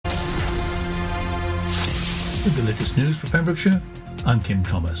With the latest news for Pembrokeshire, I'm Kim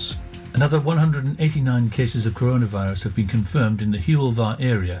Thomas. Another 189 cases of coronavirus have been confirmed in the Hywel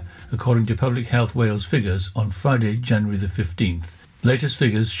area, according to Public Health Wales figures on Friday, January the 15th. The latest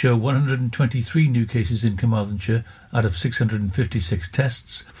figures show 123 new cases in Carmarthenshire out of 656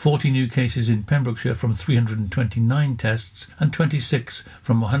 tests, 40 new cases in Pembrokeshire from 329 tests, and 26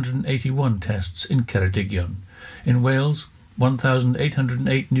 from 181 tests in Ceredigion. In Wales,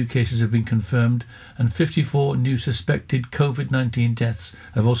 1,808 new cases have been confirmed and 54 new suspected COVID-19 deaths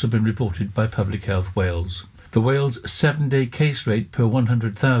have also been reported by Public Health Wales. The Wales 7-day case rate per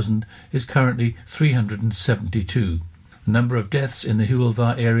 100,000 is currently 372. The number of deaths in the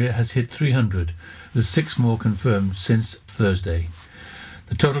Hywel area has hit 300, with 6 more confirmed since Thursday.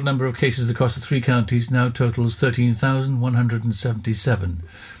 The total number of cases across the 3 counties now totals 13,177.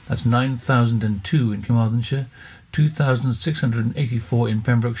 That's 9,002 in Carmarthenshire, 2,684 in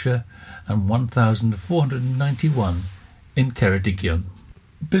Pembrokeshire and 1,491 in Ceredigion.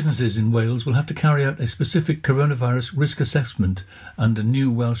 Businesses in Wales will have to carry out a specific coronavirus risk assessment under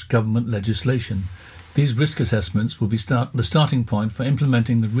new Welsh Government legislation. These risk assessments will be the starting point for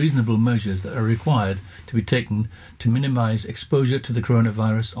implementing the reasonable measures that are required to be taken to minimise exposure to the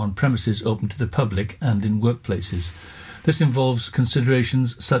coronavirus on premises open to the public and in workplaces. This involves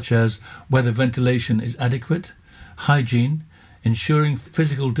considerations such as whether ventilation is adequate, hygiene, ensuring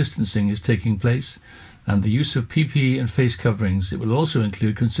physical distancing is taking place, and the use of PPE and face coverings. It will also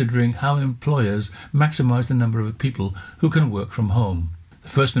include considering how employers maximise the number of people who can work from home. The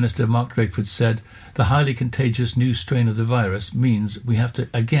First Minister, Mark Drakeford, said the highly contagious new strain of the virus means we have to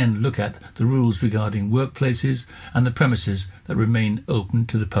again look at the rules regarding workplaces and the premises that remain open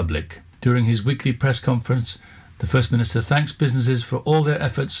to the public. During his weekly press conference, the First Minister thanks businesses for all their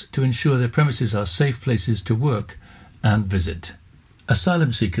efforts to ensure their premises are safe places to work and visit.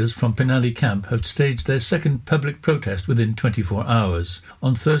 Asylum seekers from Penally Camp have staged their second public protest within 24 hours.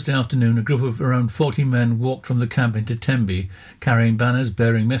 On Thursday afternoon, a group of around 40 men walked from the camp into Tenby, carrying banners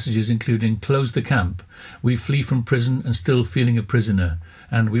bearing messages including "Close the camp," "We flee from prison and still feeling a prisoner,"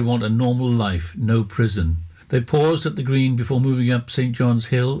 and "We want a normal life, no prison." They paused at the Green before moving up St John's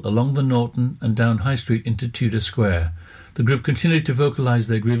Hill, along the Norton and down High Street into Tudor Square. The group continued to vocalise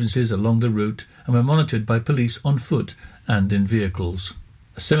their grievances along the route and were monitored by police on foot and in vehicles.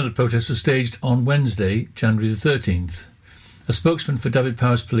 A similar protest was staged on Wednesday, January the 13th. A spokesman for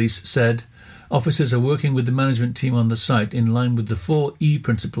Dyfed-Powys Police said, "Officers are working with the management team on the site in line with the 4 E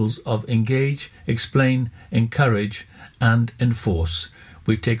principles of engage, explain, encourage and enforce.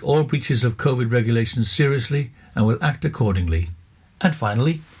 We take all breaches of COVID regulations seriously and will act accordingly." And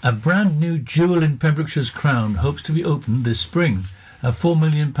finally, a brand new jewel in Pembrokeshire's crown hopes to be opened this spring. A £4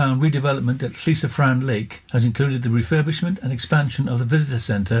 million redevelopment at Llysaffran Lake has included the refurbishment and expansion of the visitor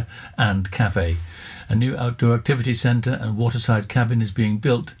centre and cafe. A new outdoor activity centre and waterside cabin is being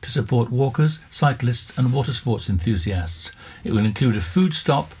built to support walkers, cyclists and water sports enthusiasts. It will include a food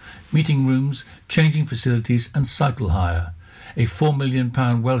stop, meeting rooms, changing facilities and cycle hire. A £4 million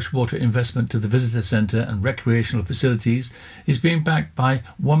Welsh water investment to the visitor centre and recreational facilities is being backed by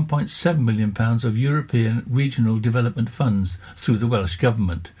 £1.7 million of European Regional Development Funds through the Welsh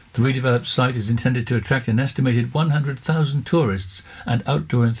Government. The redeveloped site is intended to attract an estimated 100,000 tourists and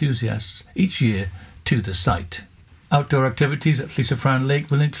outdoor enthusiasts each year to the site. Outdoor activities at Llysaffran Lake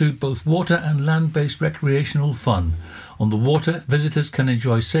will include both water and land-based recreational fun. On the water, visitors can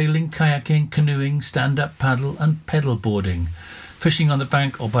enjoy sailing, kayaking, canoeing, stand-up paddle and pedal boarding. Fishing on the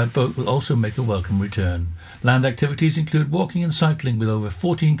bank or by boat will also make a welcome return. Land activities include walking and cycling with over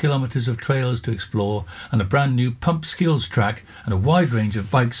 14 kilometres of trails to explore and a brand new pump skills track and a wide range of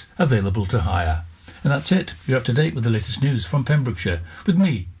bikes available to hire. And that's it. You're up to date with the latest news from Pembrokeshire with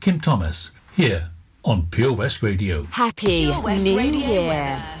me, Kim Thomas, here on Pure West Radio. Happy New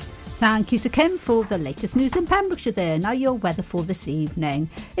Year. Thank you to Kim for the latest news in Pembrokeshire there. Now your weather for this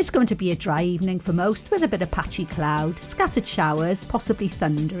evening. It's going to be a dry evening for most with a bit of patchy cloud, scattered showers, possibly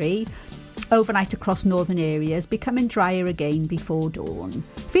thundery. Overnight across northern areas, becoming drier again before dawn.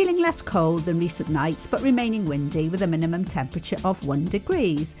 Feeling less cold than recent nights, but remaining windy with a minimum temperature of 1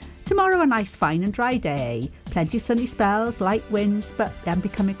 degree. Tomorrow a nice fine and dry day. Plenty of sunny spells, light winds, but then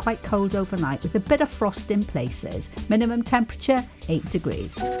becoming quite cold overnight with a bit of frost in places. Minimum temperature 8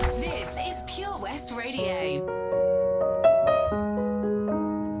 degrees. This is Pure West Radio.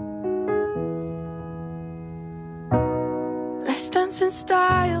 Let's dance in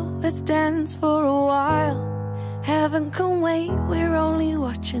style, let's dance for a while. Heaven can wait, we're only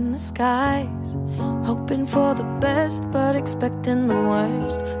watching the skies. Hoping for the best, but expecting the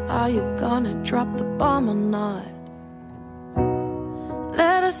worst. Are you gonna drop the bomb or not?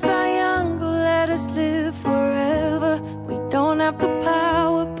 Let us die young, or let us live forever.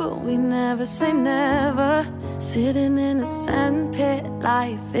 we never say never. Sitting in a sandpit,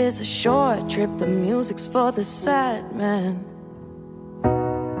 life is a short trip. The music's for the sad man.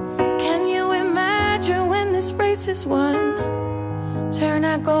 Can you imagine when this race is won? Turn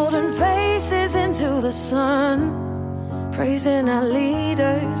our golden faces into the sun. Praising our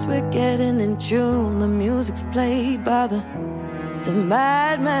leaders, we're getting in tune. The music's played by the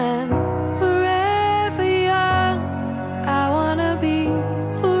madman. Forever young, I wanna be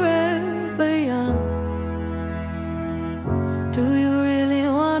forever young. Do you really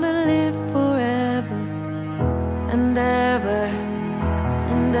wanna live forever and ever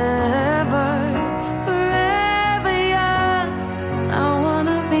and ever? Forever young, I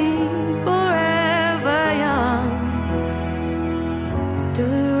wanna be forever young. Do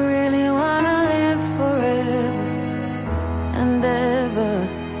you really wanna live forever and ever?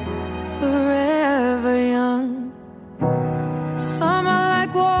 Forever young. Some are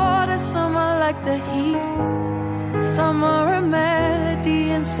like water, some are like the heat. Some are a melody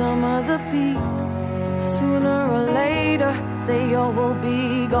and some are the beat. Sooner or later, they all will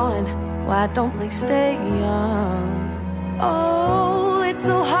be gone. Why don't they stay young? Oh, it's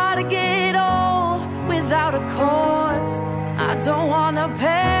so hard to get old without a cause. I don't wanna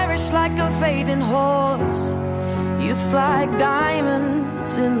perish like a fading horse. Youth's like diamonds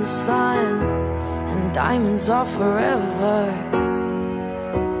in the sun, and diamonds are forever.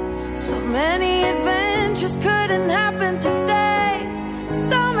 So many adventures couldn't happen today.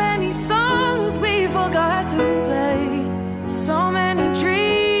 So many songs we forgot to play. So many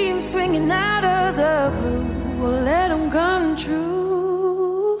dreams swinging out of the blue. We'll let them come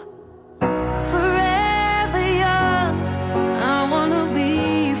true. Forever young, I wanna be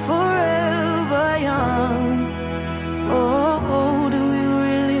forever young. Oh, do you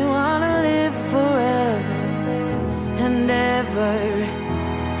really wanna live forever and ever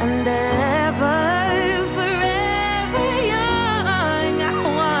and ever? Forever young, I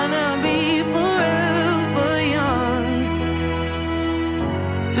wanna be forever young.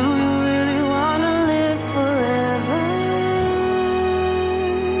 Do you really wanna live forever?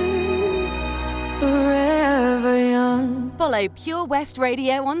 Forever young. Follow Pure West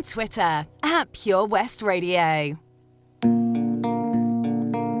Radio on Twitter @Pure West Radio.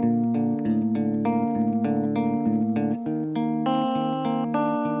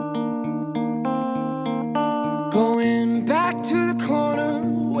 Going back to the corner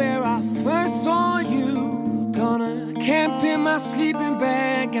where I first saw you. Gonna camp in my sleeping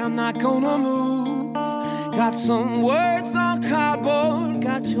bag, I'm not gonna move. Got some words on cardboard,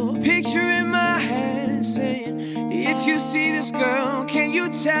 got your picture in my hand, saying, if you see this girl, can you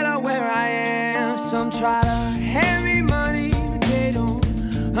tell her where I am? Some try to hand me money, but they don't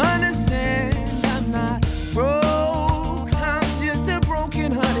understand. I'm not broke, I'm just a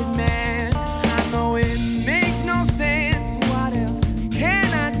broken-hearted man. I know it makes no sense, but what else can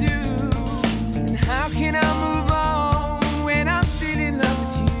I do? And how can I move on when I'm still in love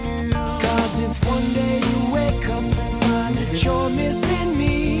with you? 'Cause if one day you wake up and find that you're missing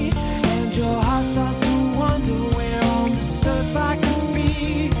me, and your heart starts to wonder where on this earth I could be,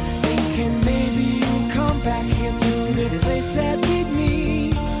 thinking maybe you'll come back here to the place that beat me,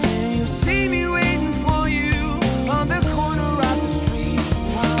 and you'll see me waiting for you on the corner of the street. So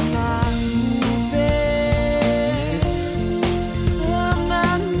I'm not moving, I'm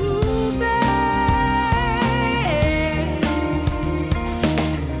not moving.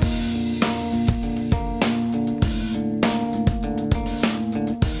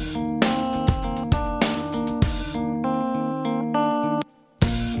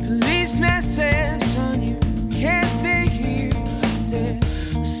 Policeman said, son, you can't stay here. I said,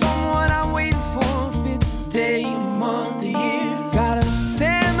 someone I'm waiting for, if it's a day, a month, a year. Gotta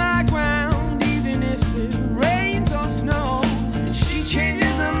stand my ground, even if it rains or snows. If she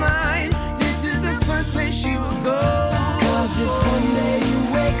changes her mind, this is the first place she will go. 'Cause if one day you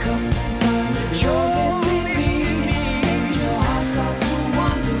wake up and find that you're missing me, and your heart starts to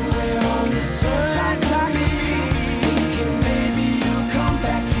wonder where on this earth I could be, thinking maybe you'll come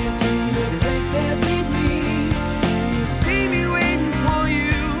back here to the place that beat me, and you'll see me waiting for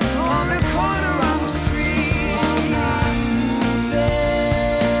you on the corner of the street. I'm not moving,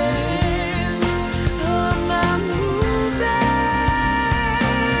 I'm not moving,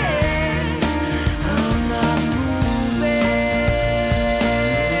 I'm not moving,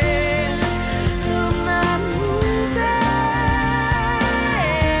 I'm not moving.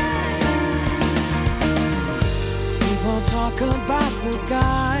 People talk about the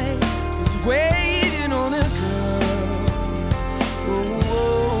guy who's waiting on a girl.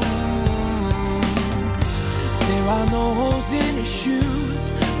 Oh, there are no holes in his shoes,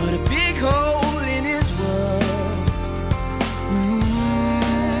 put a big hole in his world.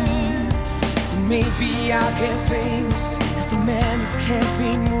 Maybe I'll get famous as the man who can't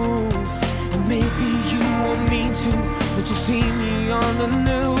be moved. And maybe you want me to, but you see me on the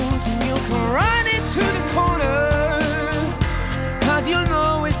news and you'll come running to the corner, 'cause you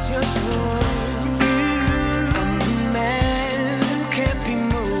know it's just for you. I'm the man who can't be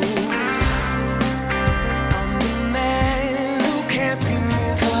moved. I'm the man who can't be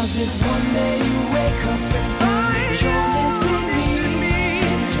moved. 'Cause if one day you wake up and find you're missing me,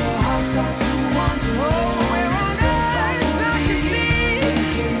 and your heart starts to wonder where on earth I could be,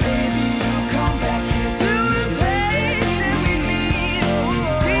 thinking maybe you'll come back here to the place that we meet.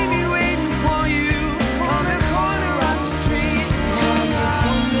 See me waiting for you on the corner of the street. 'Cause if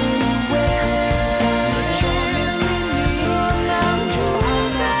one day you wake up and you're missing me, and your heart starts to wonder where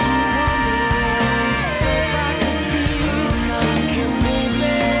I could be, thinking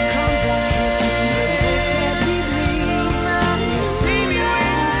maybe you'll come back here to the place that we meet. See me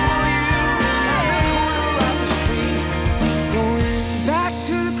waiting for you on the corner of the street. Going back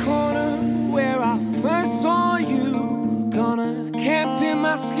to the corner where I first saw you. Gonna camp in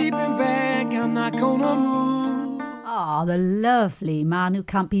my sleeping bag. I'm not gonna move. Ah, the lovely Man Who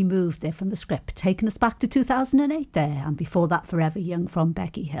Can't Be Moved there from the script, taking us back to 2008 there, and before that Forever Young from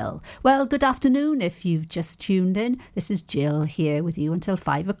Becky Hill. Well, good afternoon if you've just tuned in. This is Jill here with you until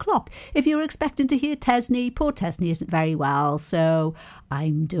 5 o'clock. If you were expecting to hear Tesney, poor Tesney isn't very well, so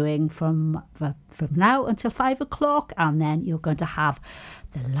I'm doing from now until 5 o'clock, and then you're going to have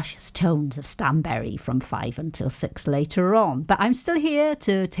the luscious tones of Stanberry from 5 until 6 later on. But I'm still here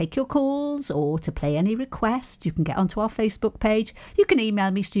to take your calls or to play any requests. You can get onto our Facebook page. You can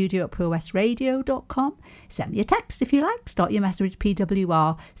email me studio@purewestradio.com. Send me a text if you like. Start your message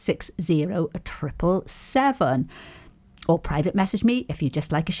PWR 60777. Or private message me if you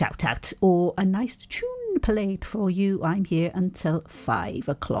just like a shout out or a nice tune played for you. I'm here until 5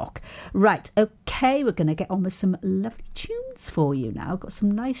 o'clock. Right, okay, we're going to get on with some lovely tunes for you now. Got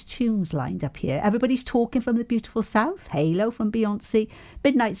some nice tunes lined up here. Everybody's Talking from the Beautiful South, Halo from Beyonce,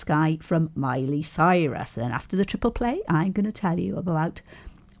 Midnight Sky from Miley Cyrus. And then after the triple play, I'm going to tell you about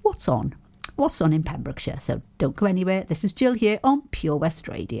what's on in Pembrokeshire. So don't go anywhere. This is Jill here on Pure West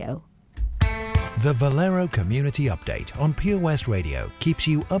Radio. The Valero Community Update on Pure West Radio keeps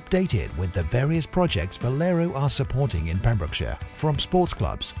you updated with the various projects Valero are supporting in Pembrokeshire, from sports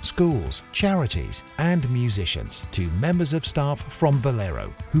clubs, schools, charities and musicians to members of staff from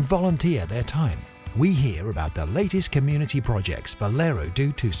Valero who volunteer their time. We hear about the latest community projects Valero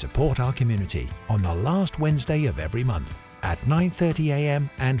do to support our community on the last Wednesday of every month at 9:30 a.m.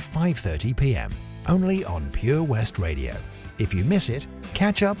 and 5:30 p.m. only on Pure West Radio. If you miss it,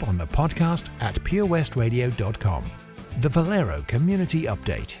 catch up on the podcast at purewestradio.com. The Valero Community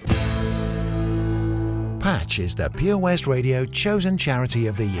Update. Patch is the Pure West Radio chosen charity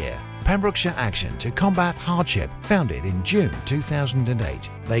of the year. Pembrokeshire Action to Combat Hardship, founded in June 2008.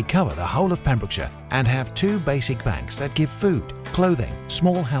 They cover the whole of Pembrokeshire and have 2 basic banks that give food, clothing,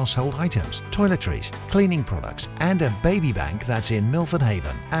 small household items, toiletries, cleaning products, and a baby bank that's in Milford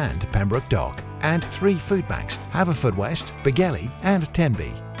Haven and Pembroke Dock, and 3 food banks, Haverfordwest, Begelly and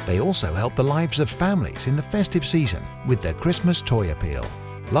Tenby. They also help the lives of families in the festive season with their Christmas toy appeal.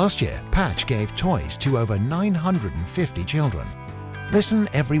 Last year, Patch gave toys to over 950 children. Listen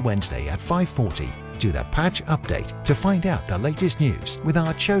every Wednesday at 5:40 to the Patch Update to find out the latest news with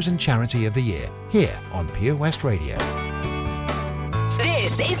our chosen charity of the year here on Pure West Radio.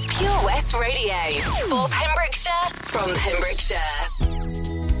 This is Pure West Radio for Pembrokeshire from Pembrokeshire.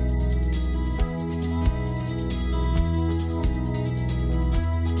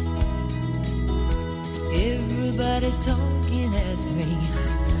 Everybody's talking at me.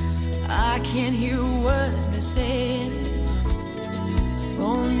 I can't hear a word they're saying.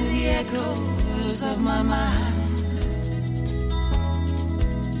 Only the echoes of my mind.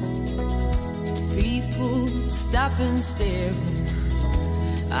 People stop and stare.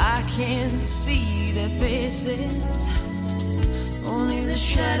 I can't see their faces. Only the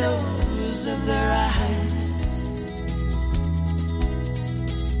shadows of their eyes.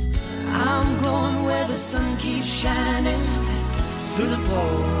 I'm going where the sun keeps shining through the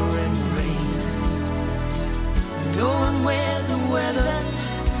pouring rain. Going where the weather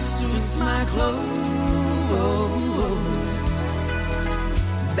suits my clothes.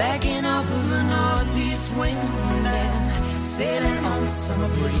 Backing off of the northeast wind and sailing on summer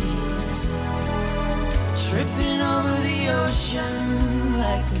breeze. Tripping over the ocean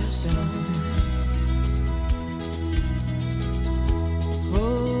like a stone.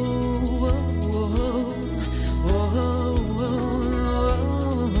 Oh, oh, oh, oh, oh, oh.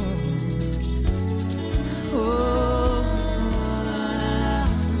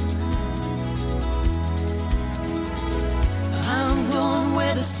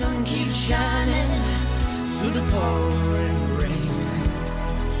 the sun keeps shining through the pouring rain.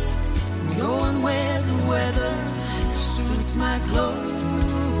 Going where the weather suits my clothes.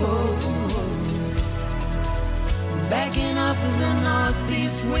 Backing up in the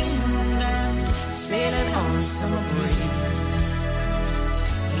northeast wind and sailing on a summer breeze.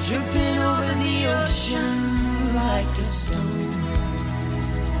 Dripping over the ocean like a stone.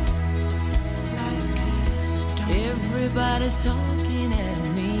 Everybody's talking at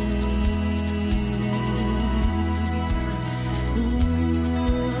me.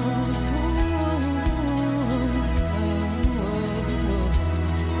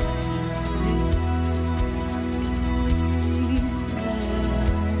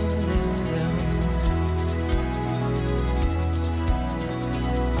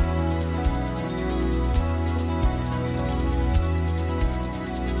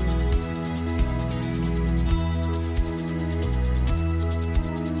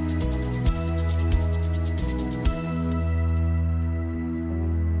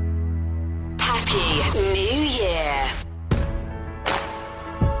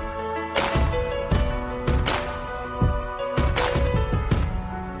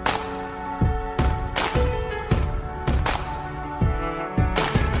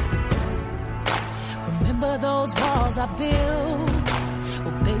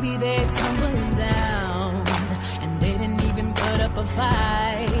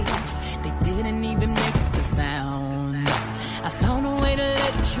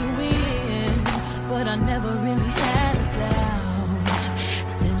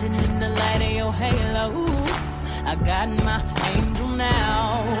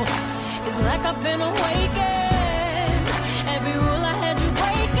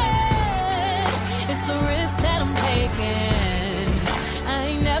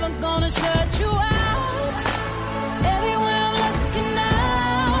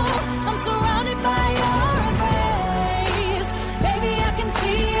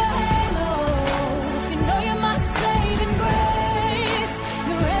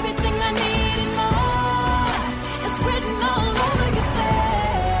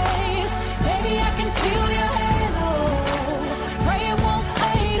 I can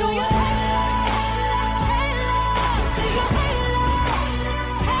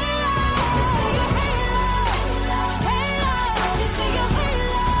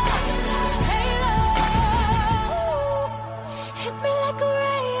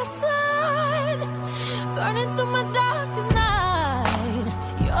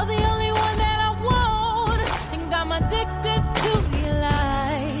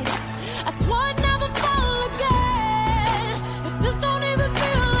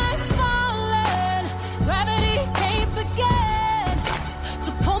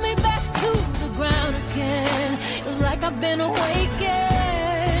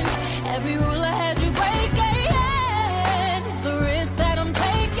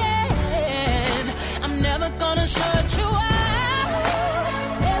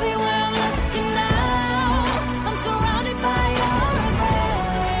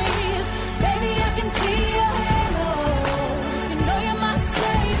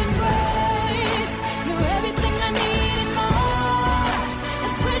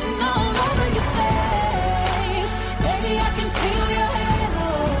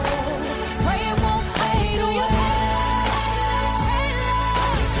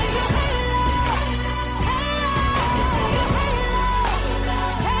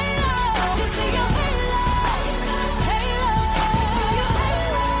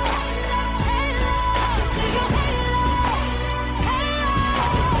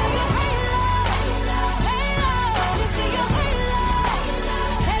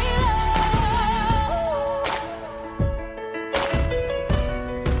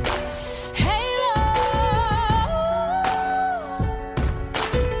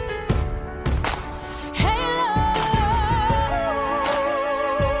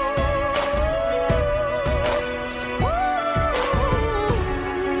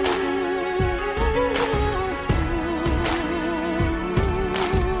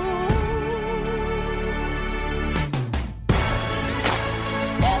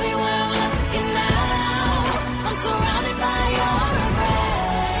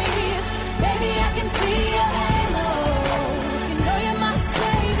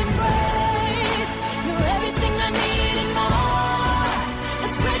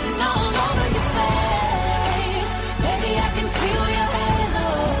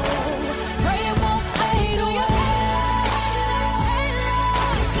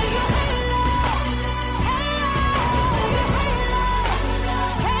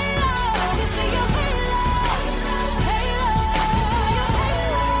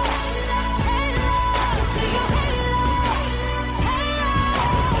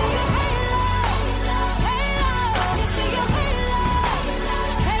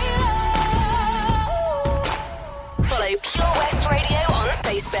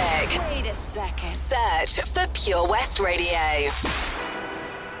Search for Pure West Radio.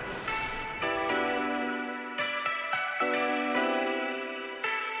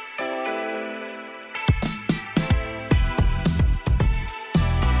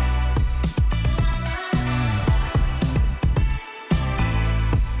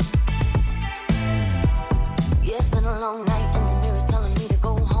 Long night and the mirror's telling me to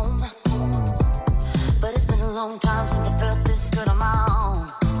go home, but it's been a long time since I felt this good on my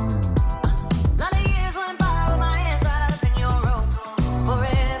own. A lot of years went by with my hands tied up in your ropes,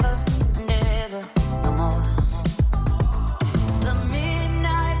 forever and ever, no more. The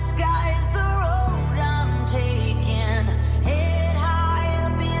midnight sky is the road I'm taking, head high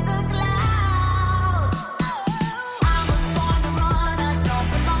up in the clouds. I was born to run, I don't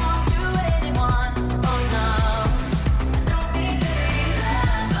belong to anyone, oh no.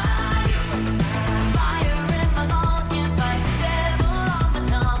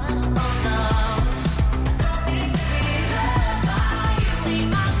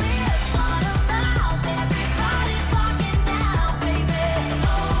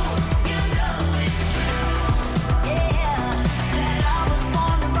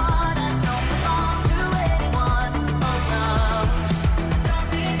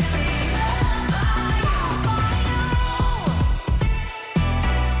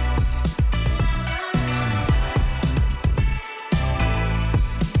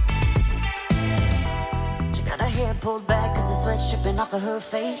 Pulled back cause the sweat's dripping off of her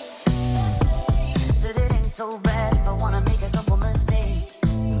face. Said it ain't so bad if I wanna make a couple mistakes.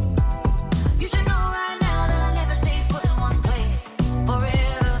 You should know right now that I never stay put in one place,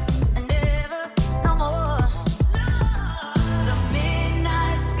 forever and ever, no more. The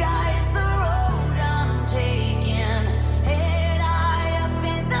midnight sky is the road I'm taking, head high up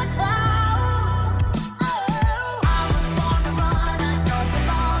in the clouds. Oh, I was born to run, I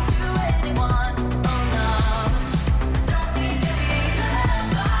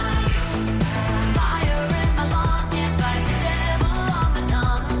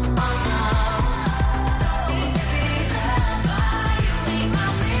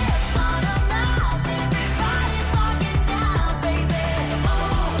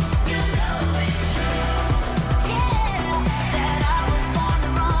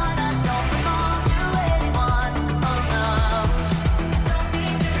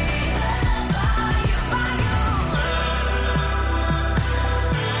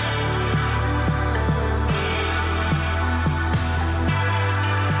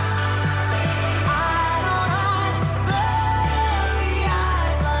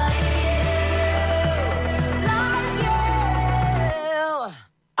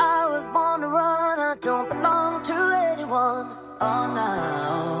don't belong to anyone, oh no.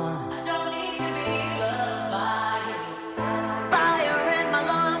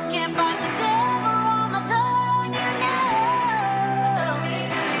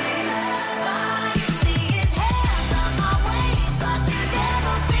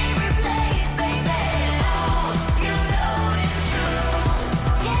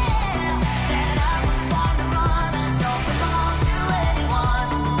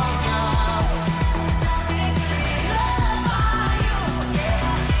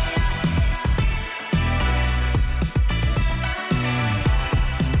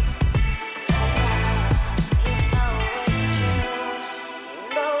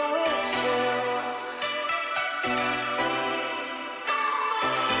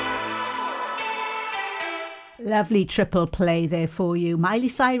 Lovely triple play there for you. Miley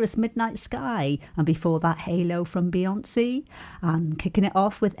Cyrus, Midnight Sky, and before that, Halo from Beyonce, and kicking it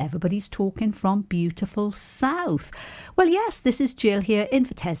off with Everybody's Talking from Beautiful South. Well, yes, this is Jill here in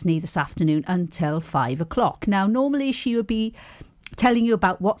for Tesney this afternoon until 5 o'clock. Now, normally she would be telling you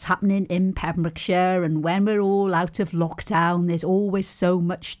about what's happening in Pembrokeshire, and when we're all out of lockdown, there's always so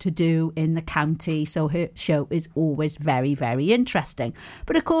much to do in the county, so her show is always very, very interesting.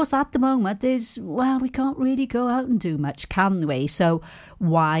 But of course, at the moment, we can't really go out and do much, can we? So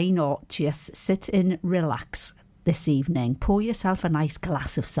why not just sit and relax this evening, pour yourself a nice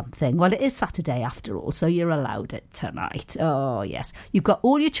glass of something. Well, it is Saturday after all, so you're allowed it tonight. Oh yes, you've got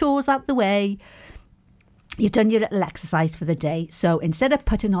all your chores out the way. You've done your little exercise for the day. So instead of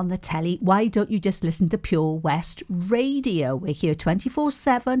putting on the telly, why don't you just listen to Pure West Radio? We're here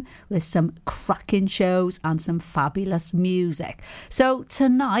 24/7 with some cracking shows and some fabulous music. So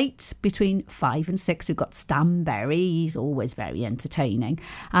tonight, between 5 and 6, we've got Stan Berry. He's always very entertaining.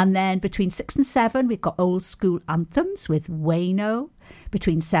 And then between 6 and 7, we've got Old School Anthems with Wayno.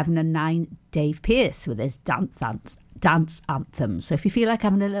 Between 7 and 9, Dave Pearce with his dance anthems. So if you feel like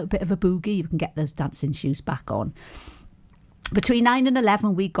having a little bit of a boogie, you can get those dancing shoes back on. Between 9 and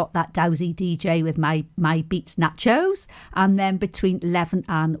 11, we got that Dowsy DJ with my Beats Nachos. And then between 11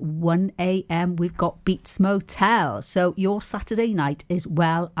 and 1 a.m, we've got Beats Motel. So your Saturday night is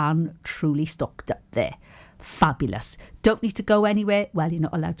well and truly stocked up there. Fabulous. Don't need to go anywhere. Well, you're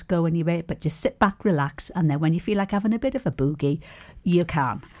not allowed to go anywhere, but just sit back, relax. And then when you feel like having a bit of a boogie, you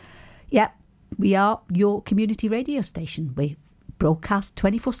can. Yep, we are your community radio station. We broadcast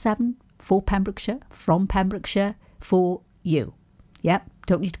 24/7 for Pembrokeshire, from Pembrokeshire, for you. Yep,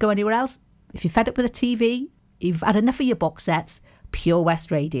 don't need to go anywhere else. If you're fed up with the TV, you've had enough of your box sets, Pure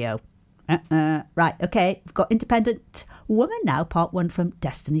West Radio. Right, okay, we've got Independent Woman now, part 1 from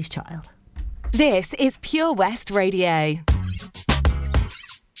Destiny's Child. This is Pure West Radio.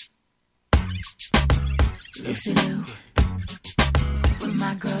 Lucy Lou, with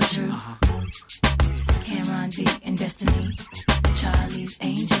my girl Drew, Cameron D and Destiny, Charlie's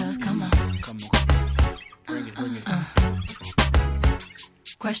Angels, come on. Bring it.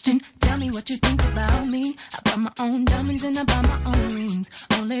 Question, tell me what you think about me. I buy my own diamonds and I buy my own rings.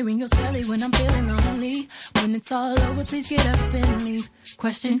 Only ring your celly when I'm feeling lonely. When it's all over, please get up and leave.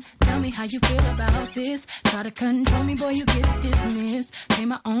 Question, tell me how you feel about this. Try to control me, boy, you get dismissed. Pay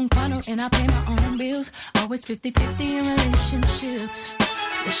my own condo and I pay my own bills. Always 50-50 in relationships.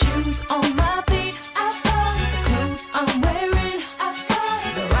 The shoes on my feet, I bought. The clothes I'm wearing, I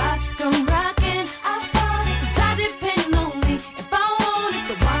bought. The rock I'm rocking, I bought. 'Cause I depend on me. If I wanted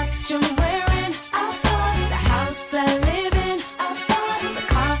the watch I'm wearing, I bought. The house I live in, I bought. The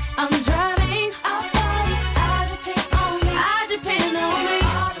car I'm driving, I bought. I depend on me. I depend on me.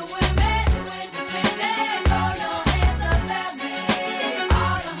 All the women independent, throw your hands up at me.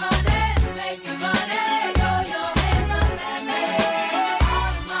 All the hunters making money, throw your hands up at me.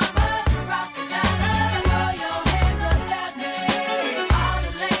 All the mamas rock the dollar, throw your hands up at me. All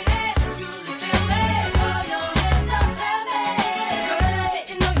the ladies truly feel me, throw your hands up at me. Girl, I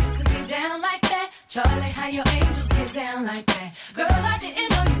didn't know you could get down like that. Charlie, how your angels get down like that. Girl, I didn't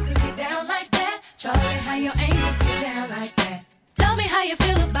know you could get down like that. Charlie, how your angels get down like that. Tell me how you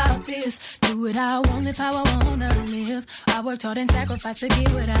feel about this. Do what I want, live how I wanna live. I worked hard and sacrificed to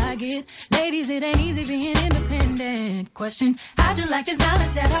get what I get. Ladies, it ain't easy being independent. Question, how'd you like this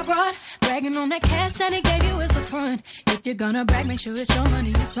knowledge that I brought? Bragging on that cash that he gave you is the front. If you're gonna brag, make sure it's your money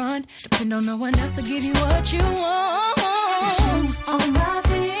you fund. Depend on no one else to give you what you want. The shoes on my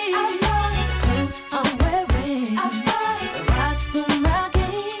feet, I bought. The clothes I'm wearing, I bought. The rock I'm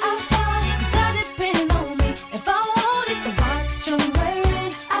rocking, I bought. 'Cause I depend on me. If I wanted the watch I'm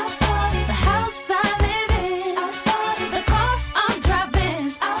wearing, I bought. The house I live in, I bought. The car I'm driving,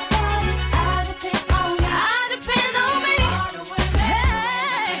 I bought. I depend on me. I depend on me. All the women,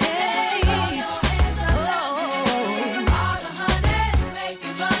 hey, throw your hands up at me. All the hunters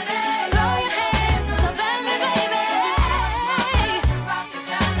making money, throw your hands up at me, baby. Rock the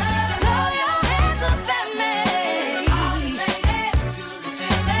dollar, throw your hands up at me. All the ladies truly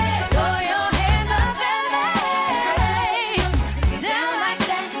feel me, throw your hands up at me. Get down like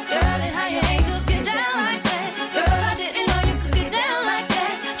that, Charlie, how your angels get down like that. Girl, I didn't know you could get down like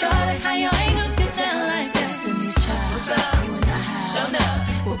that. Charlie, how your angels get down like that. Destiny's Child, what's up? You and I have shown up.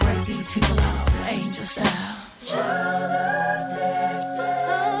 We'll break these people off, angel style. Child of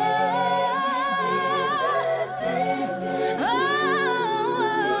destiny, independent.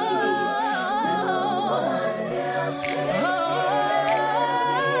 No one else can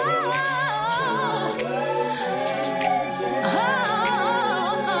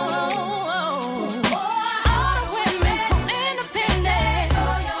all the women independent,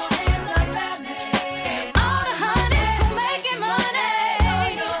 throw your hands up at me. All the honeys who making money, throw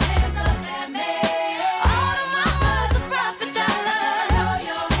your hands up at me. All the mamas who profit dollar, throw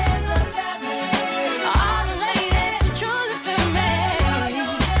your hands up at me. All the ladies who truly feel me, throw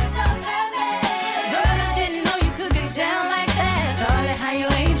your hands up at me. Girl, I didn't know you could get down like that. Charlie, how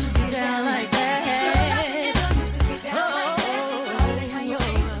your angels get down like that. Charlie, how your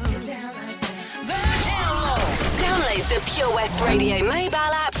angels get down like that. Download the Pure West Radio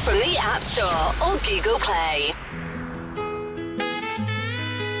mobile app from the App Store or Google Play.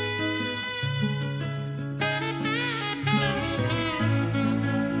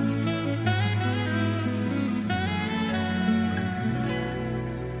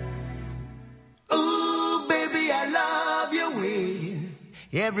 Ooh, baby, I love your way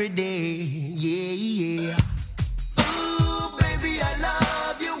every day, yeah, yeah. Ooh, baby, I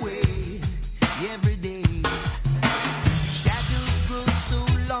love your way every day. Shadows grow so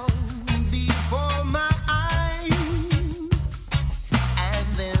long before my eyes, and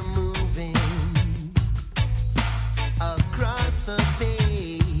they're moving across the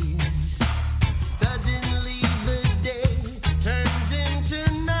page. Suddenly the day turns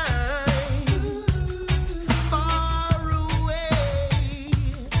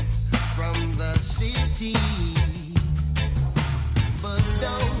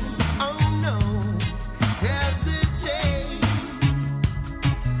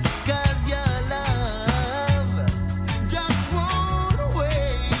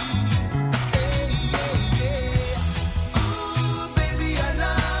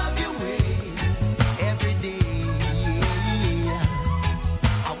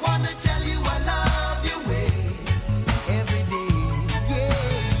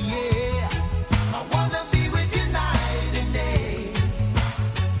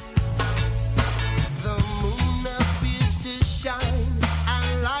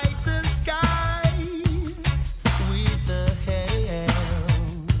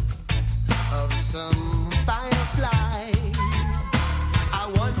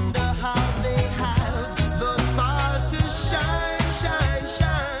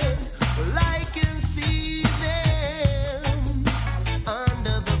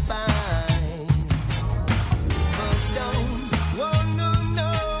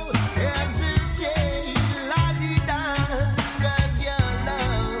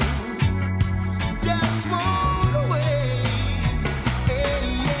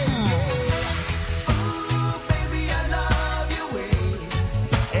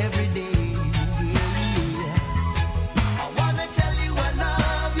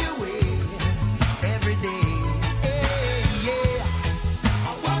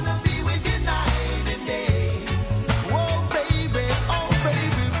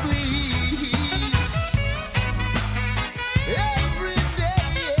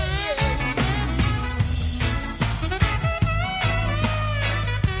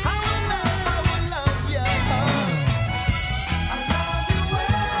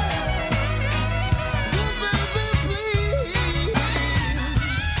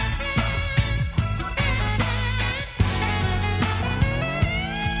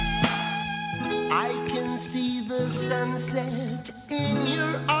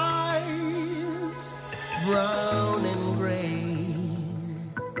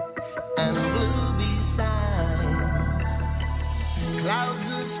Clouds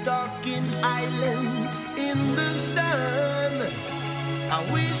are stalking islands in the sun. I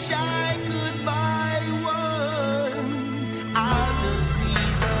wish I could buy one out of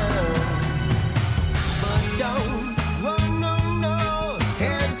season. But don't, oh no, no,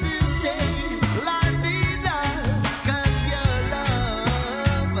 hesitate, la vida, 'cause your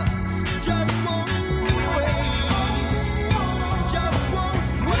love just won't wait, just won't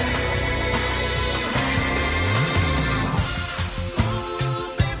wait. Ooh,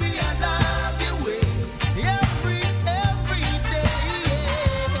 baby, I love your way, every day.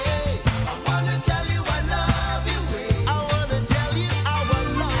 I wanna tell you I love your way. I wanna tell you how I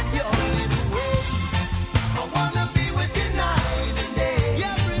love your little ways. I wanna be with you night and day,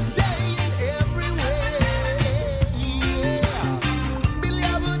 every day and every way. Yeah. Billy, I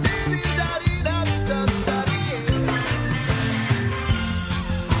would daddy, that's the study.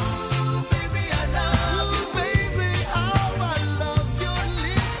 Ooh, baby, I love you, baby, how I love your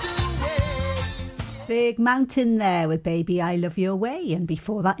little ways. Big Mountain there with Baby I Love Your Way, and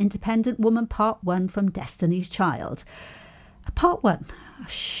before that Independent Woman Part 1 from Destiny's Child. Part 1.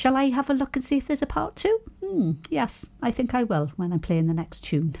 Shall I have a look and see if there's a Part 2? Yes, I think I will when I'm playing the next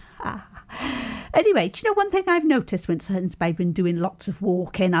tune. Anyway, do you know one thing I've noticed since I've been doing lots of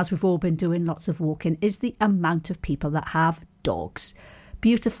walking, as we've all been doing lots of walking, is the amount of people that have dogs.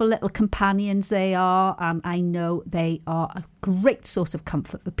 Beautiful little companions they are, and I know they are a great source of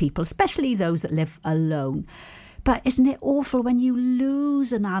comfort for people, especially those that live alone. But isn't it awful when you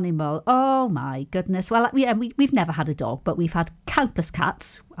lose an animal? Oh my goodness. Well, we've never had a dog, but we've had countless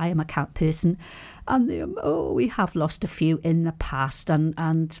cats. I am a cat person. And we have lost a few in the past.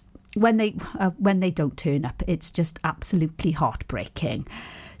 And when they don't turn up, it's just absolutely heartbreaking.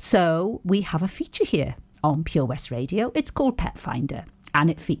 So we have a feature here on Pure West Radio. It's called Pet Finder, and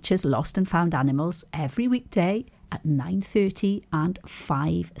it features lost and found animals every weekday at 9:30 and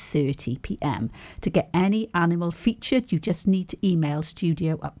 5:30 p.m. To get any animal featured, you just need to email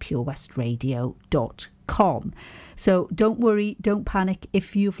studio@purewestradio.com. So don't worry, don't panic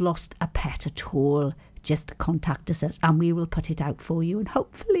if you've lost a pet at all. Just contact us and we will put it out for you, and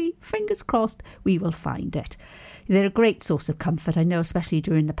hopefully, fingers crossed, we will find it. They're a great source of comfort. I know, especially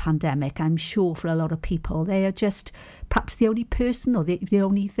during the pandemic, I'm sure for a lot of people, they are just perhaps the only person or the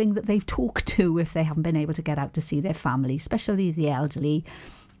only thing that they've talked to if they haven't been able to get out to see their family, especially the elderly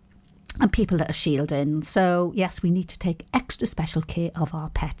and people that are shielding. So yes, we need to take extra special care of our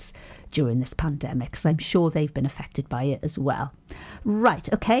pets during this pandemic, because I'm sure they've been affected by it as well. Right,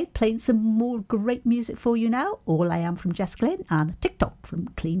 okay, playing some more great music for you now. All I Am from Jess Glynn and TikTok from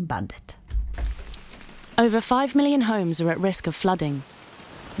Clean Bandit. Over 5 million homes are at risk of flooding,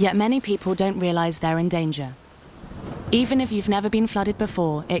 yet many people don't realise they're in danger. Even if you've never been flooded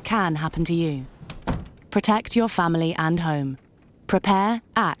before, it can happen to you. Protect your family and home. Prepare,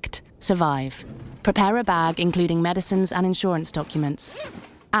 act, survive. Prepare a bag including medicines and insurance documents.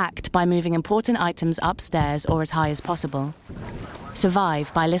 Act by moving important items upstairs or as high as possible.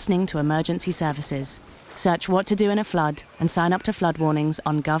 Survive by listening to emergency services. Search what to do in a flood and sign up to flood warnings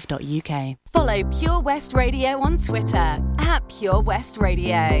on gov.uk. Follow Pure West Radio on Twitter @Pure West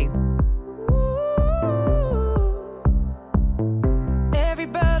Radio. Every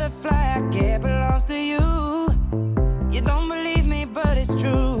butterfly I get belongs to you. You don't believe me, but it's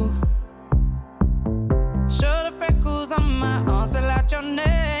true. Show the freckles on my arms, spell out your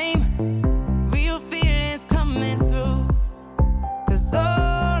name. Real feelings coming through. 'Cause all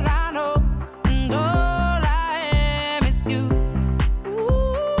I know and all I am is you.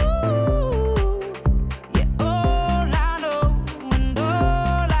 Ooh, yeah, all I know and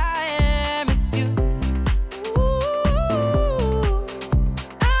all I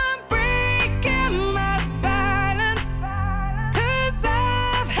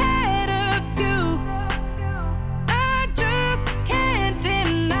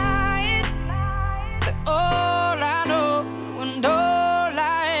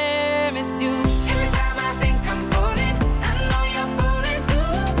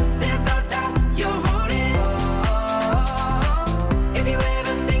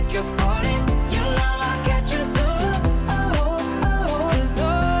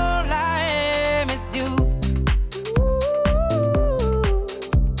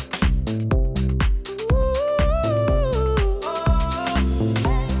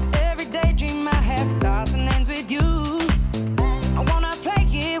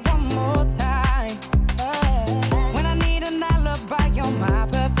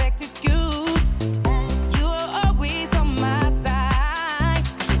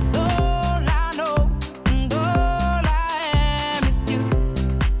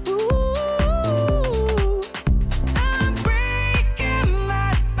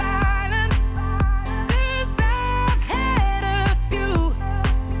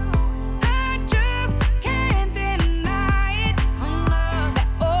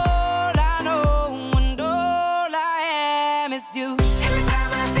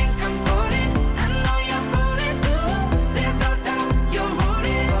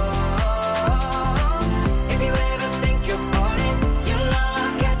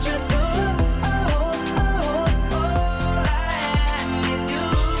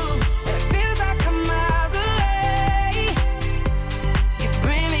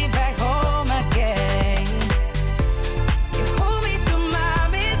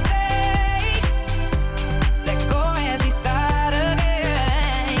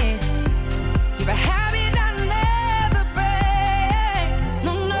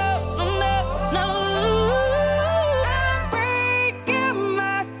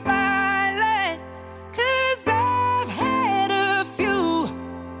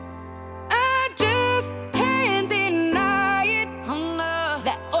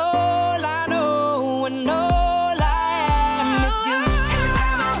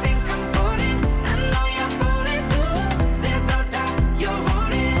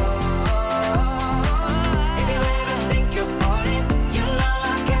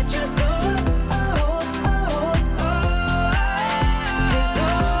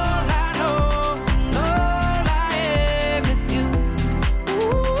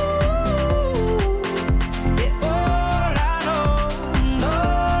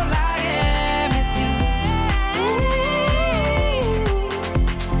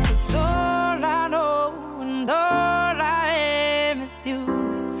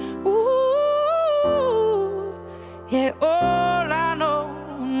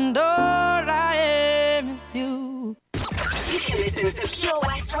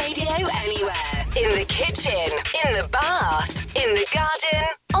West Radio anywhere. In the kitchen, in the bath, in the garden,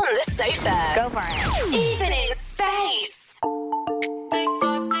 on the sofa. Go for it. Even in space.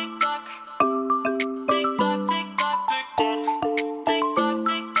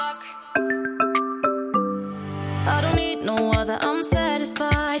 I don't need no other, I'm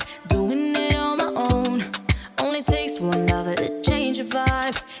satisfied doing it on my own. Only takes one lover to change your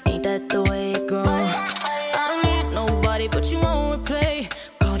vibe. Ain't that the way it goes? I don't need nobody but you won't replay.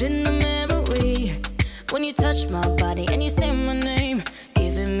 Caught in the memory when you touch my body and you say my name,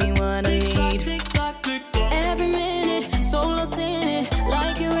 giving me what I need. Every minute, so lost in it,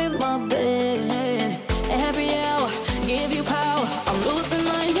 like you're in my bed. Every hour, give you power, I'm losing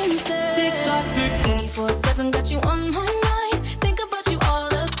mine instead. 24/7, got you on my mind. Think about you all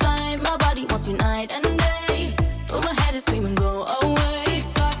the time. My body wants you night and day, but my head is screaming, go away.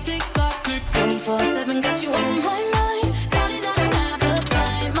 24/7, got you on my mind. Darling, I don't have the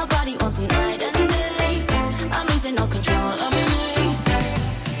time. My body wants you night and day. I'm losing all control of me.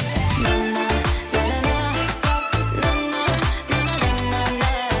 Na na na na na na na na na na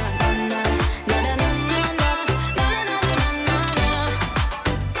na na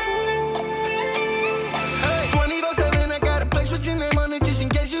Hey, 24/7, I got a place with your name on it just in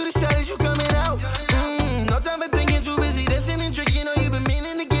case you decided you coming out. No time for thinking, too busy dancing and drinking. Know you've been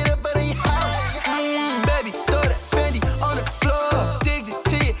meaning to get up out of your house. Baby, throw that Fendi on the floor. Addicted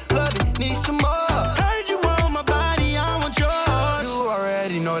to you, love it, need some more. Heard you want my body, I want yours. You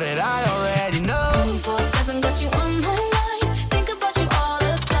already know that I already know. 24/7, got you on my mind. Think about you all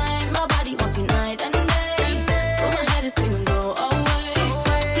the time. My body wants you night and day, but my head is screaming, go away.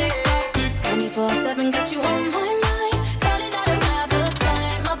 24/7, got you on my mind. Darling, I don't have the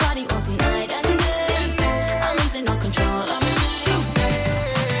time. My body wants you night and day. I'm losing all control of me.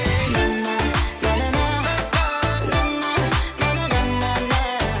 Na na na na na na na na na na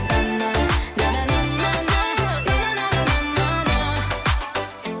na na na.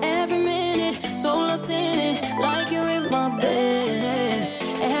 Every minute, so lost in it, like you're in my bed.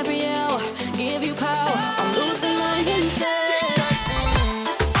 Every hour, give you power, I'm losing mine instead.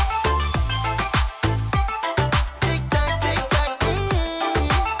 Tick tock, tick tock,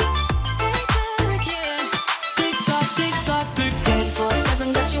 Tick-tock, yeah. Tick-tock, tick-tock, tick-tock. 24/7,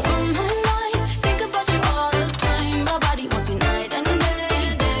 got you on my mind. Think about you all the time. My body wants you night and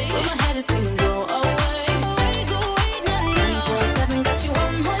day, but my head is screaming, go away. 24/7, got you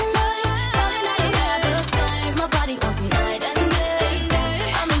on my mind. Darling, I don't have the time. My body wants you night and day.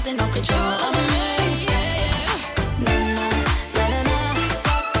 I'm losing all control of me. Na na na na na na na na na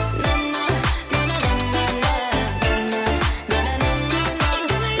na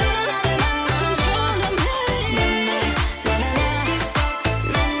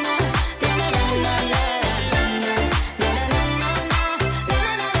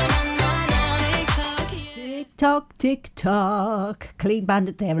Tick-tock, tick-tock. Clean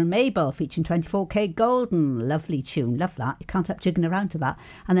Bandit there and Mabel featuring 24K Golden. Lovely tune, love that. You can't help jigging around to that.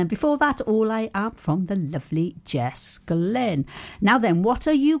 And then before that, All I Am from the lovely Jess Glynn. Now then, what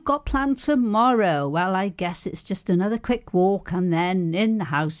are you got planned tomorrow? Well, I guess it's just another quick walk and then in the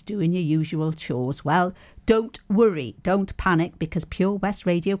house doing your usual chores. Well, don't worry, don't panic, because Pure West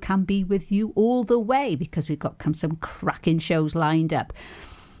Radio can be with you all the way, because we've got some cracking shows lined up.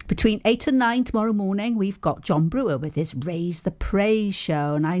 Between 8 and 9 tomorrow morning, we've got John Brewer with his Raise the Praise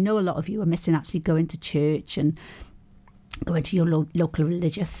show. And I know a lot of you are missing actually going to church and going to your local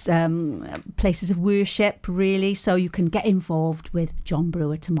religious places of worship, really. So you can get involved with John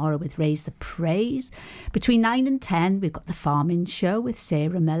Brewer tomorrow with Raise the Praise. Between 9 and 10, we've got the Farming Show with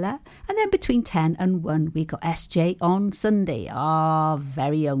Sarah Miller. And then between 10 and 1, we've got SJ on Sunday. Our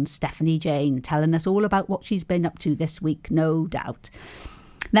very own Stephanie Jane telling us all about what she's been up to this week, no doubt.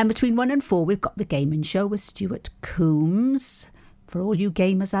 Then between 1 and 4, we've got the Gaming Show with Stuart Coombs. For all you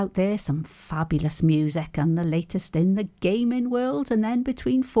gamers out there, some fabulous music and the latest in the gaming world. And then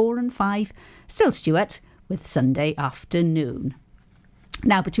between 4 and 5, still Stuart with Sunday Afternoon.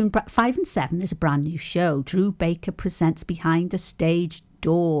 Now, between 5 and 7, there's a brand new show. Drew Baker presents Behind the Stage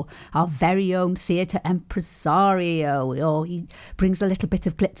Door, our very own theatre impresario. Oh, he brings a little bit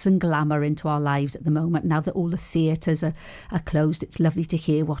of glitz and glamour into our lives at the moment. Now that all the theatres are closed, it's lovely to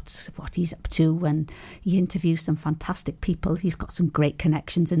hear what he's up to when he interviews some fantastic people. He's got some great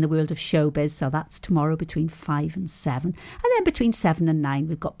connections in the world of showbiz, so that's tomorrow between 5 and 7. And then between 7 and 9,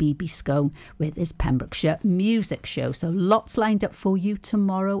 we've got BB Scone with his Pembrokeshire Music Show. So lots lined up for you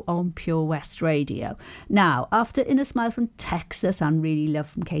tomorrow on Pure West Radio. Now, after Inner Smile from Texas and Really Love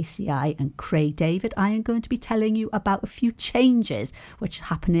from KCI and Craig David, I am going to be telling you about a few changes which are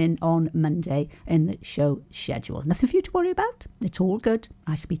happening on Monday in the show schedule. Nothing for you to worry about. It's all good.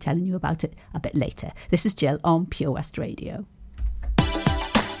 I shall be telling you about it a bit later. This is Jill on Pure West Radio.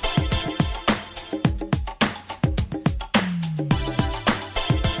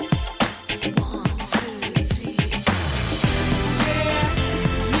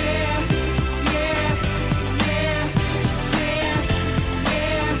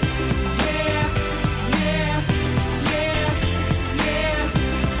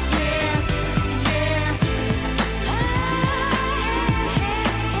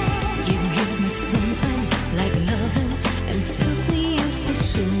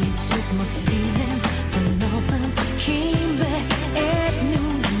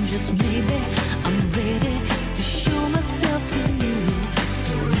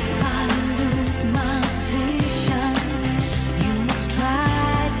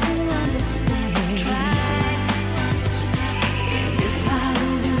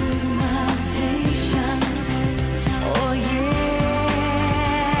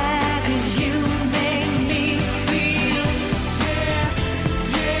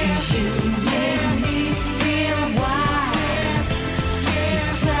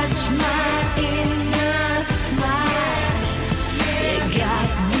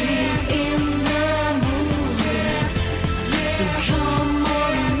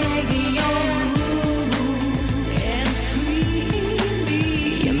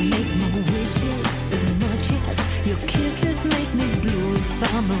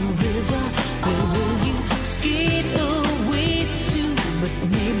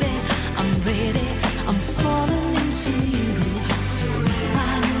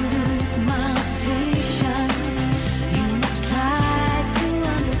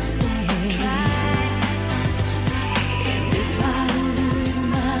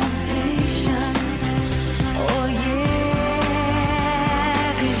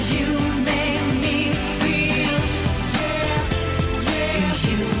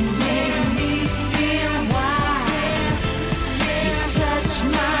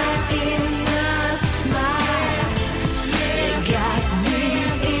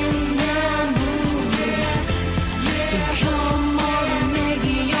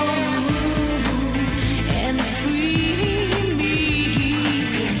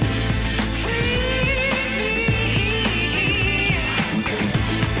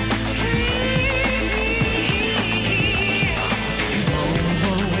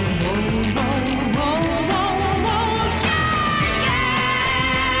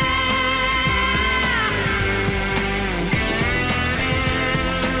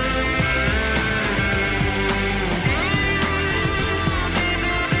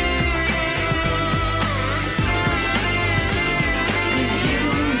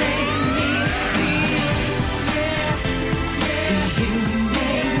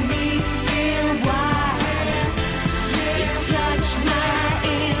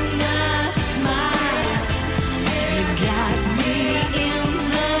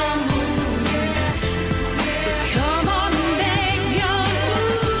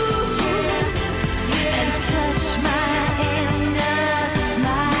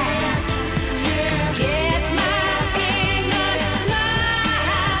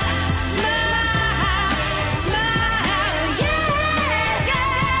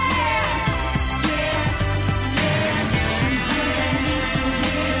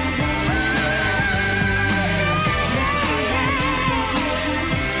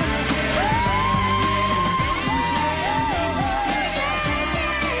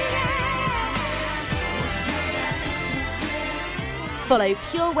 Follow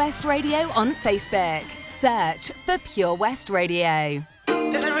Pure West Radio on Facebook. Search for Pure West Radio.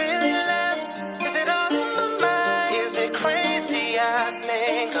 Is it really love? Is it all in my mind? Is it crazy? I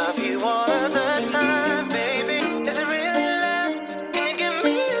think of you all of the time, baby. Is it really love? Can you give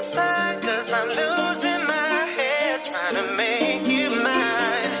me a sign? 'Cause I'm losing my head trying to make you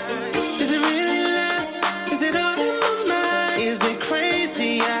mine. Is it really love? Is it all in my mind? Is it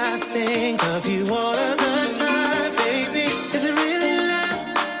crazy? I think of you all of the time, baby. Is it really love?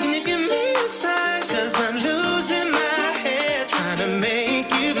 Can you give me a sign? 'Cause I'm losing my head trying to make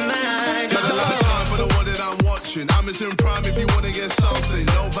you mine. Make a lot of time for the one that I'm watching. I'm in prime if you want to get something.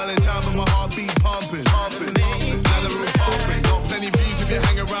 No Valentine, but my heartbeat pumping. Now the room pumping. Got plenty views if you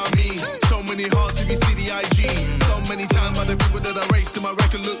hang around me. So many hearts if you see the IG. So many times by the people that I raced to my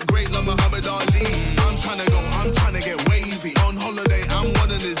record look great like Muhammad Ali. I'm trying to get wavy. On holiday, I'm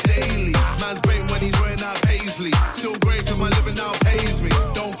one of this daily. Man's bait when he's wearing that paisley. Still great 'cause my living now pays me.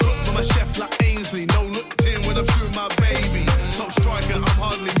 Don't cook for my chef like Ainsley. No look tin when I'm shooting my baby. Top striker,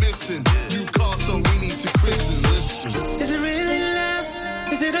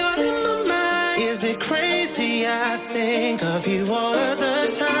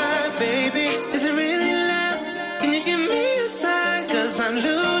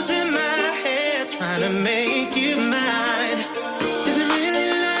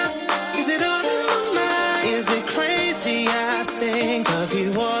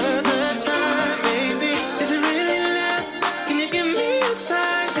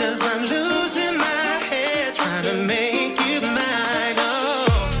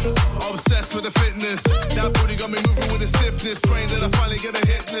 finally get a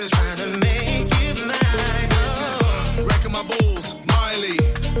hit list. Trying to make you mine, oh. Wrecking my balls, Miley.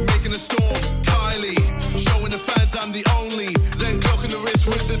 Making a storm, Kylie. Showing the fans I'm the only. Then clocking the wrist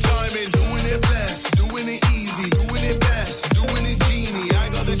with the timing. Doing it blessed, doing it easy, doing it best, doing it genie. I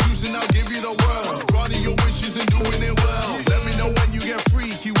got the juice and I'll give you the world. Granting your wishes and doing it well. Let me know when you get free.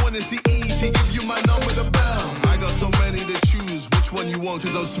 If you want to see E.T., give you my number, the bell. I got so many to choose. Which one you want?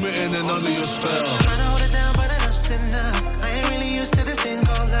 Cause I'm smitten and under your spell. Trying to hold it down, but enough's enough. I ain't really used to this thing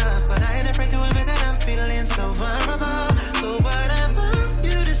called love, but I ain't afraid to admit that I'm feeling so vulnerable. So whatever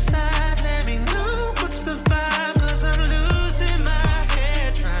you decide, let me know what's the vibe. Cause I'm losing my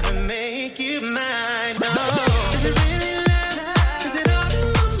head trying to make you mine. Oh, is it really love? Is it all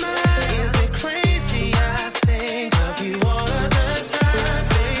in my mind? Is it crazy? I think of you all of the time,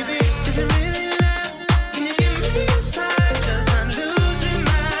 baby. Is it really love? Can you give me a sign? Cause I'm losing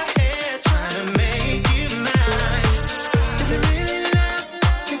my head trying to make you mine. Is it really love?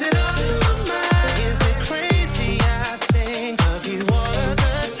 Is it all in my mind? Is it crazy? I think of you all of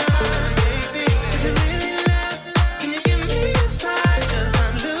the time, baby. Is it really love? Can you give me a sign? Cause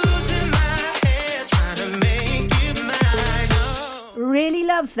I'm losing my head trying to make you mine. Oh. Really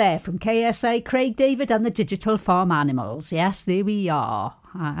love there from KSA, Craig David and the Digital Farm Animals. Yes, there we are.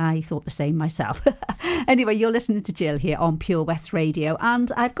 I thought the same myself. Anyway, you're listening to Jill here on Pure West Radio, and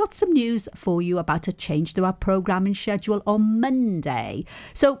I've got some news for you about a change to our programming schedule on Monday.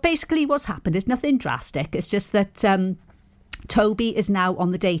 So basically what's happened is nothing drastic. It's just that Toby is now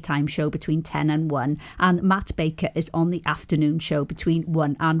on the daytime show between 10 and 1, and Matt Baker is on the afternoon show between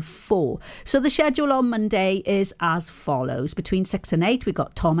 1 and 4. So the schedule on Monday is as follows. Between 6 and 8, we've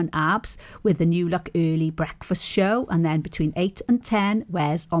got Tom and Abs with the New Look Early Breakfast Show, and then between 8 and 10,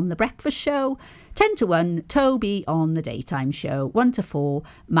 Wes on the Breakfast Show. 10 to 1, Toby on the daytime show. 1 to 4,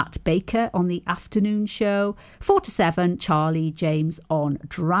 Matt Baker on the afternoon show. 4 to 7, Charlie James on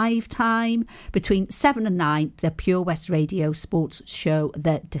drive time. Between 7 and 9, the Pure West Radio sports show,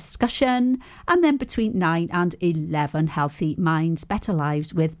 The Discussion. And then between 9 and 11, Healthy Minds, Better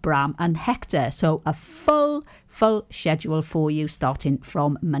Lives with Bram and Hector. So a full schedule for you starting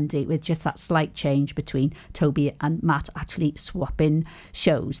from Monday, with just that slight change between Toby and Matt actually swapping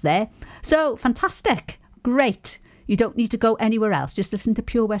shows there. So fantastic, great. You don't need to go anywhere else. Just listen to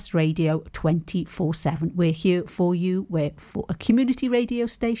Pure West Radio 24/7. We're here for you. We're for a community radio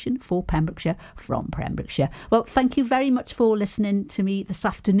station for Pembrokeshire, from Pembrokeshire. Well, thank you very much for listening to me this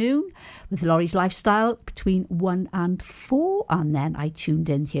afternoon with Laurie's Lifestyle between 1 and 4. And then I tuned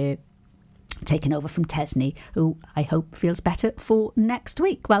in here, taken over from Tesney, who I hope feels better for next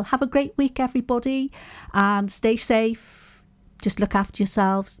week. Well, have a great week, everybody, and stay safe. Just look after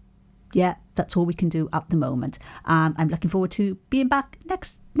yourselves. Yeah, that's all we can do at the moment. And I'm looking forward to being back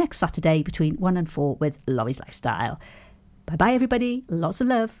next Saturday between 1 and 4 with Laurie's Lifestyle. Bye-bye, everybody. Lots of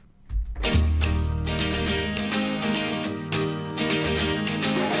love.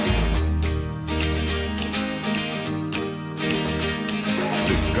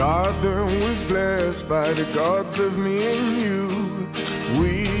 The garden was blessed by the gods of me and you.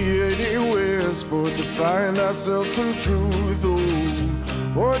 We anywheres for to find ourselves some truth. Oh,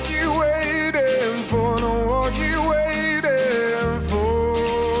 what you waiting for? No, what you waiting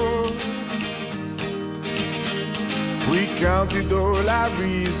for? We counted all our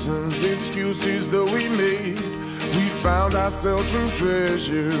reasons, excuses that we made. We found ourselves some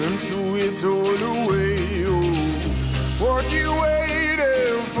treasure and threw it all away. Oh, what you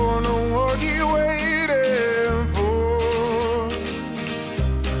waiting for? No, what you waiting for?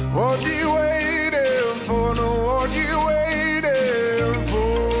 What you waiting for? No, what you waiting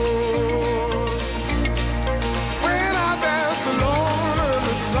for? When I dance alone and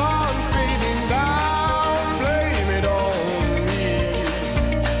the sun's beating down, blame it on me.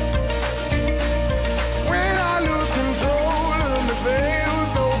 When I lose control and the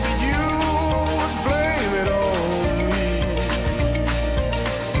veil's overused, blame it on me.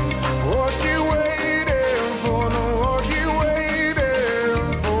 What you waiting for? No, what you waiting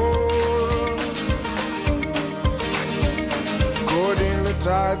for? Caught in the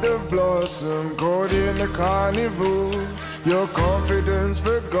tide of blossom, caught in the carnival. Your confidence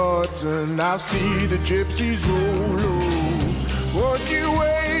forgotten, I see the gypsies roll. Oh, what you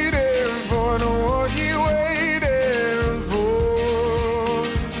waiting for? No, what you waiting for?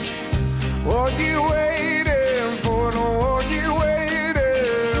 What you waiting for? No, what you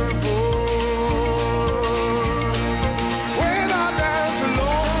waiting for? When I dance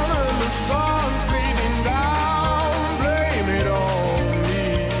alone and the sun's beating down, blame it on me.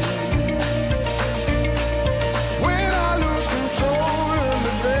 When I lose control and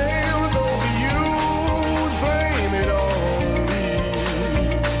the veil's overused, blame it on me.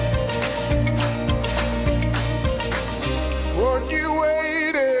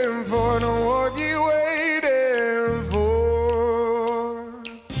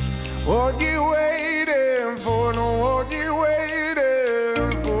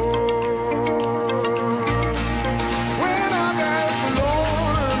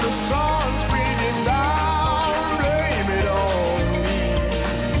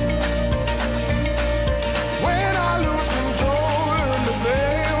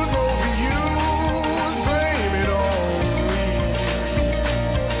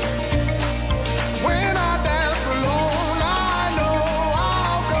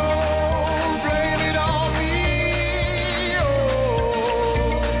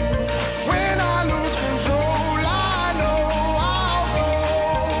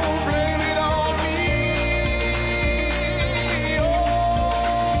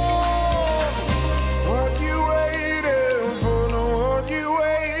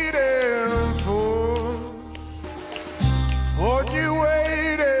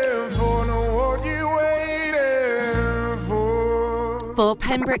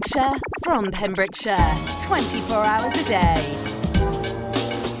 Pembrokeshire, from Pembrokeshire, 24 hours a day.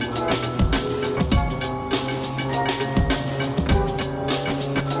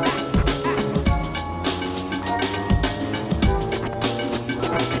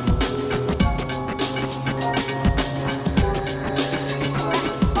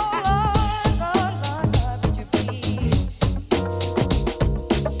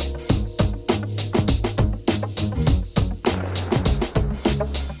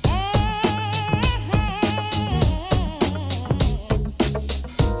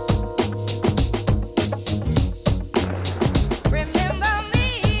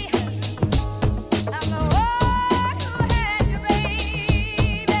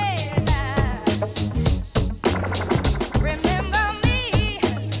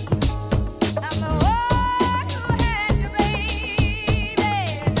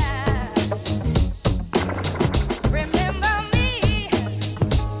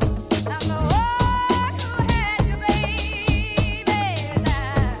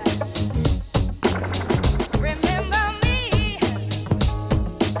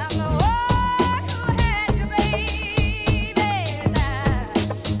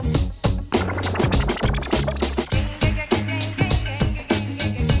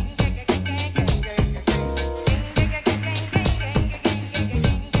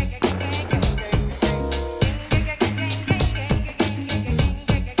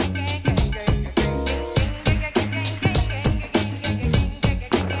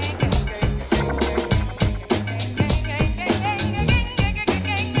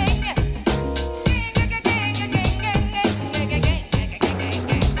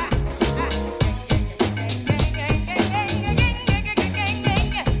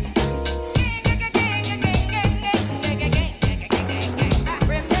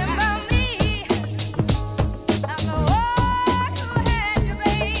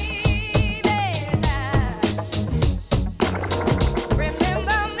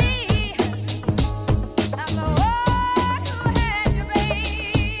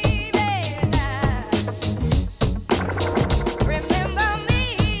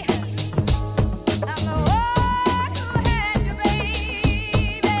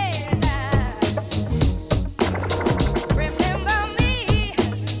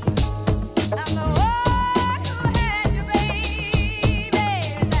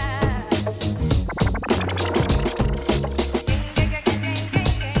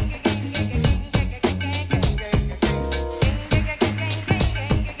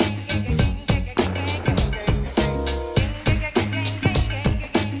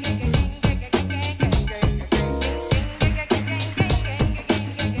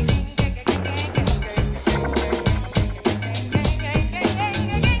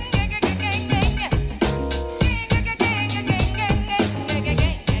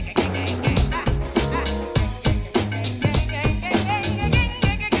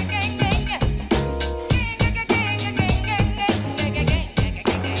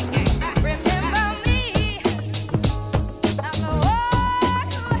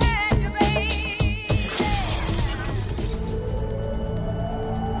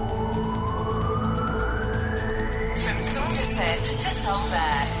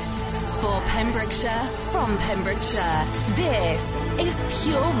 Pembrokeshire, from Pembrokeshire. This is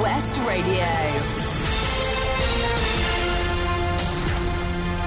Pure West Radio.